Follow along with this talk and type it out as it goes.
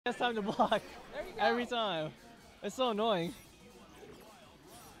It's time to block every time. It's so annoying.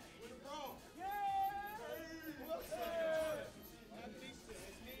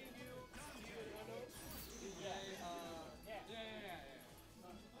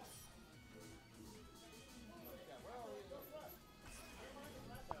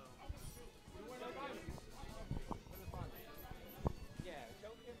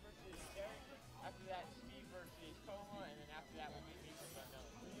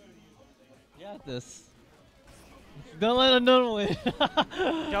 Got this. Don't let unknown win.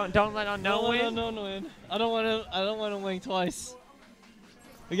 don't let unknown win. Unknown win. I don't want to win twice.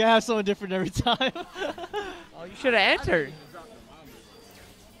 We gotta have someone different every time. Oh, you should have entered.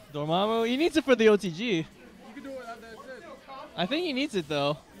 Dormammu, he needs it for the OTG. I think he needs it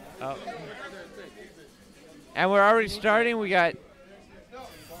though. Oh. And we're already starting. We got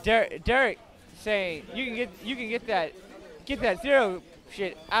Derek saying you can get that zero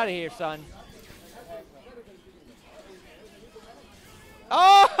shit out of here, son.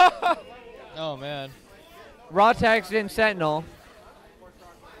 Oh! Oh man. Raw tags in Sentinel.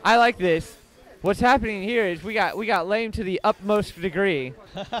 I like this. What's happening here is we got lame to the utmost degree.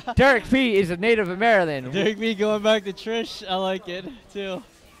 Derek P is a native of Maryland. Derek P going back to Trish. I like it too.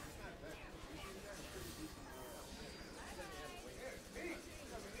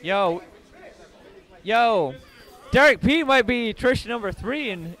 Yo. Derek P might be Trish number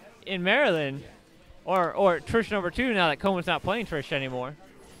 3 in Maryland. Or Trish number 2 now that Coleman's not playing Trish anymore.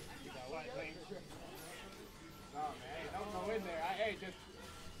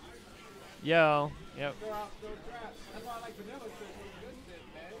 Yo. Yep.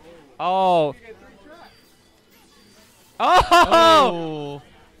 Oh. Oh.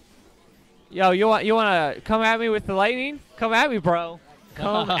 Yo, you want to come at me with the lightning? Come at me, bro.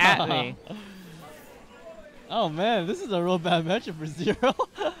 Come at me. Oh man, this is a real bad matchup for Zero.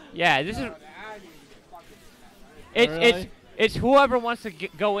 Yeah, this is. It's whoever wants to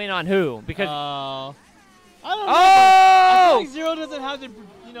go in on who because. I don't know. Oh! I feel like Zero doesn't have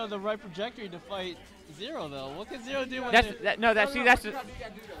the right trajectory to fight Zero though. What can Zero do? When that's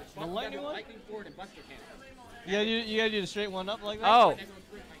the lightning one. Yeah, you gotta do the straight one up like that. Oh.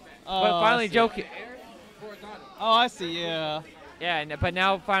 But finally, Joe. Oh, I see. Yeah. Yeah, but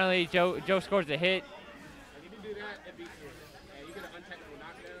now finally Joe scores a hit.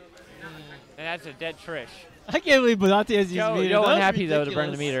 And that's a dead Trish. I can't believe Dante has used meter. Joe unhappy though to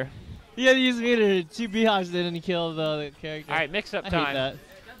burn the meter. He had to use meter. 2 beehives didn't he kill the character. All right, mix up I time. hate that.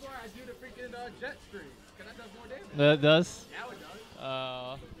 That's why I do the freaking jet stream. Cause that does more damage. That does? Now it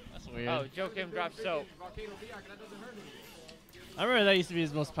does. That's weird. Oh, Joe Kim dropped soap. I remember that used to be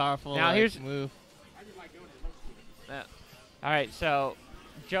his most powerful here's move. I just like doing it. All right, so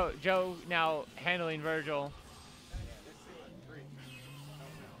Joe now handling Vergil.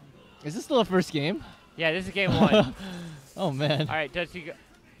 Is this still a first game? Yeah, this is game 1. Oh man. All right, does he go?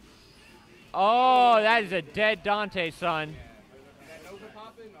 Oh, that is a dead Dante, son.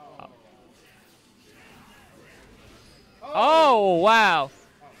 Oh, wow.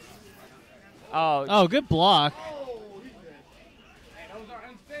 Oh, good block.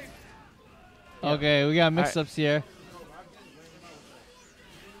 Okay, we got mix-ups here.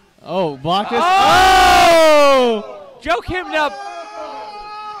 Oh, block this. Oh! Joe Kim up.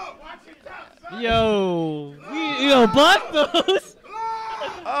 Yo, block those.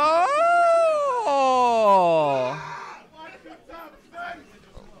 Oh!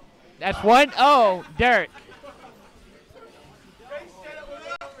 That's one. Oh, Derek.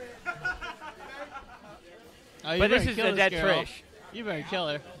 Oh, but this is a dead Trish. You better kill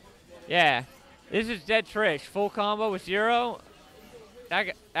her. Yeah. This is dead Trish. Full combo with Zero.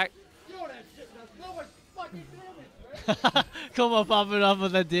 Come on, popping off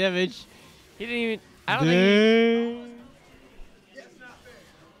with that damage. He didn't even. I don't think.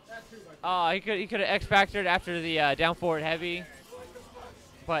 Oh, he could have X-Factored after the down forward heavy.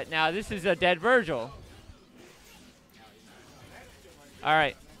 But now this is a dead Vergil. All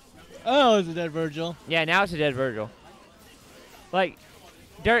right. Oh, it's a dead Vergil. Yeah, now it's a dead Vergil. Like,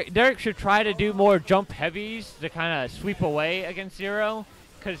 Derek should try to do more jump heavies to kind of sweep away against Zero,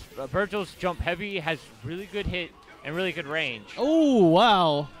 because Vergil's jump heavy has really good hit and really good range. Oh,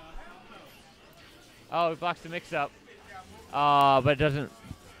 wow. Oh, he blocks the mix-up. But it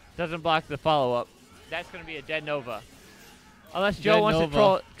doesn't block the follow-up. That's going to be a dead Nova. Unless Joe wants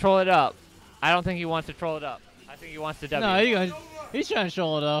to troll it up. I don't think he wants to troll it up. I think he wants to W. No, he's trying to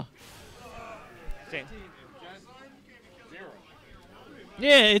troll it though. Same.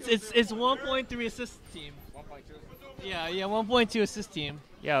 Yeah, it's 1.3 assist team. 1.2. Yeah, 1.2 assist team.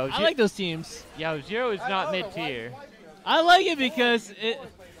 Yo, I like those teams. Yo, Zero is not mid-tier. I like it because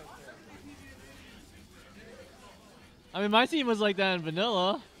I mean, my team was like that in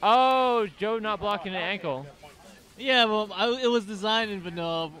vanilla. Oh, Joe not blocking an ankle. Yeah, well, it was designed in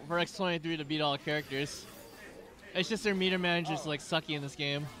vanilla for X23 to beat all characters. It's just their meter manager's like sucky in this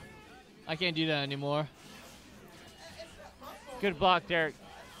game. I can't do that anymore. Good block, Derek.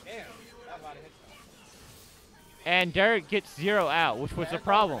 And Derek gets 0 out, which was the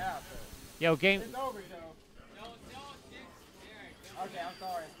problem. Yo, game. It's over, though. Okay, I'm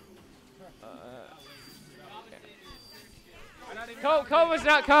sorry. Kova's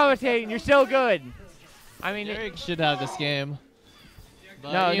not commentating. You're so good. I mean, Derek should have this game.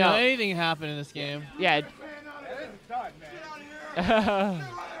 But, no, you no. know, anything can happen in this game. Yeah. Done, man.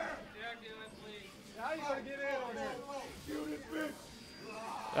 How you gonna get in on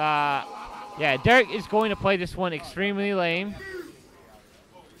there? Yeah, Derek is going to play this one extremely lame.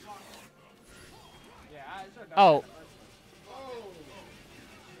 Oh.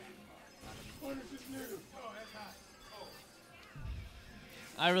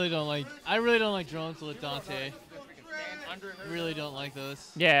 I really don't like drones with Dante. Really don't like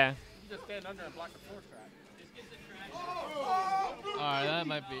those. Yeah. You just stand under and block the floor trap. Alright, that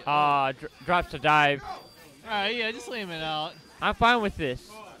might be. Drops a dive. Alright, yeah, just lay him out. I'm fine with this.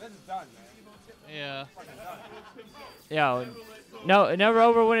 This is done, man. Yeah. Yo, no, it never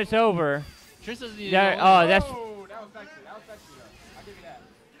over when it's over. Trish doesn't need There, to oh, that's. Oh, that was sexy. That was sexy, though. I'll give you that.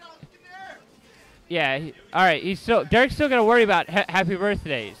 Yeah. All right. Derek's still gonna worry about happy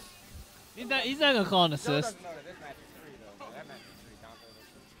birthdays. He's not gonna call an Joe assist. doesn't know that this match is 3, though. That match is 3, Dante.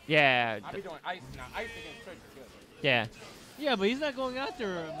 Yeah. I'll be doing ice now. Ice against Trish is good. Yeah. Yeah, but he's not going after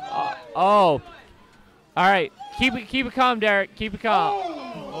him. Oh. All right. Keep it calm, Derek. Keep it calm.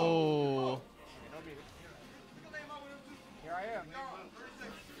 Oh. Here I am.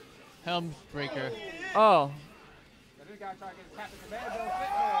 Helm breaker. Oh. This guy trying to get his Captain Commando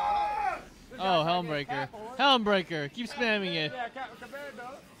fit. Oh, Helm breaker. Helm breaker. Keep spamming it. Yeah, Captain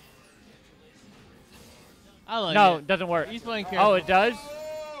Commando. I like No, it. it doesn't work. He's playing careful. Oh, it does?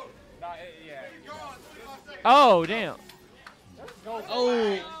 Yeah. Oh, damn.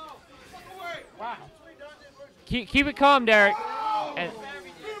 Oh. Wow. Keep it calm, Derek. And,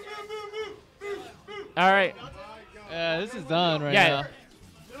 all right. Yeah, this is done right Yeah.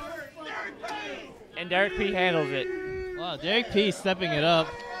 And Derek P handles it. now. Wow, Derek P stepping it up.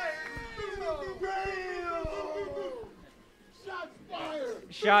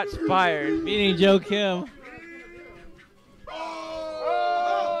 Shots fired. Beating Joe Kim.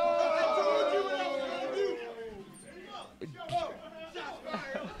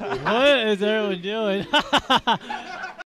 What is everyone doing?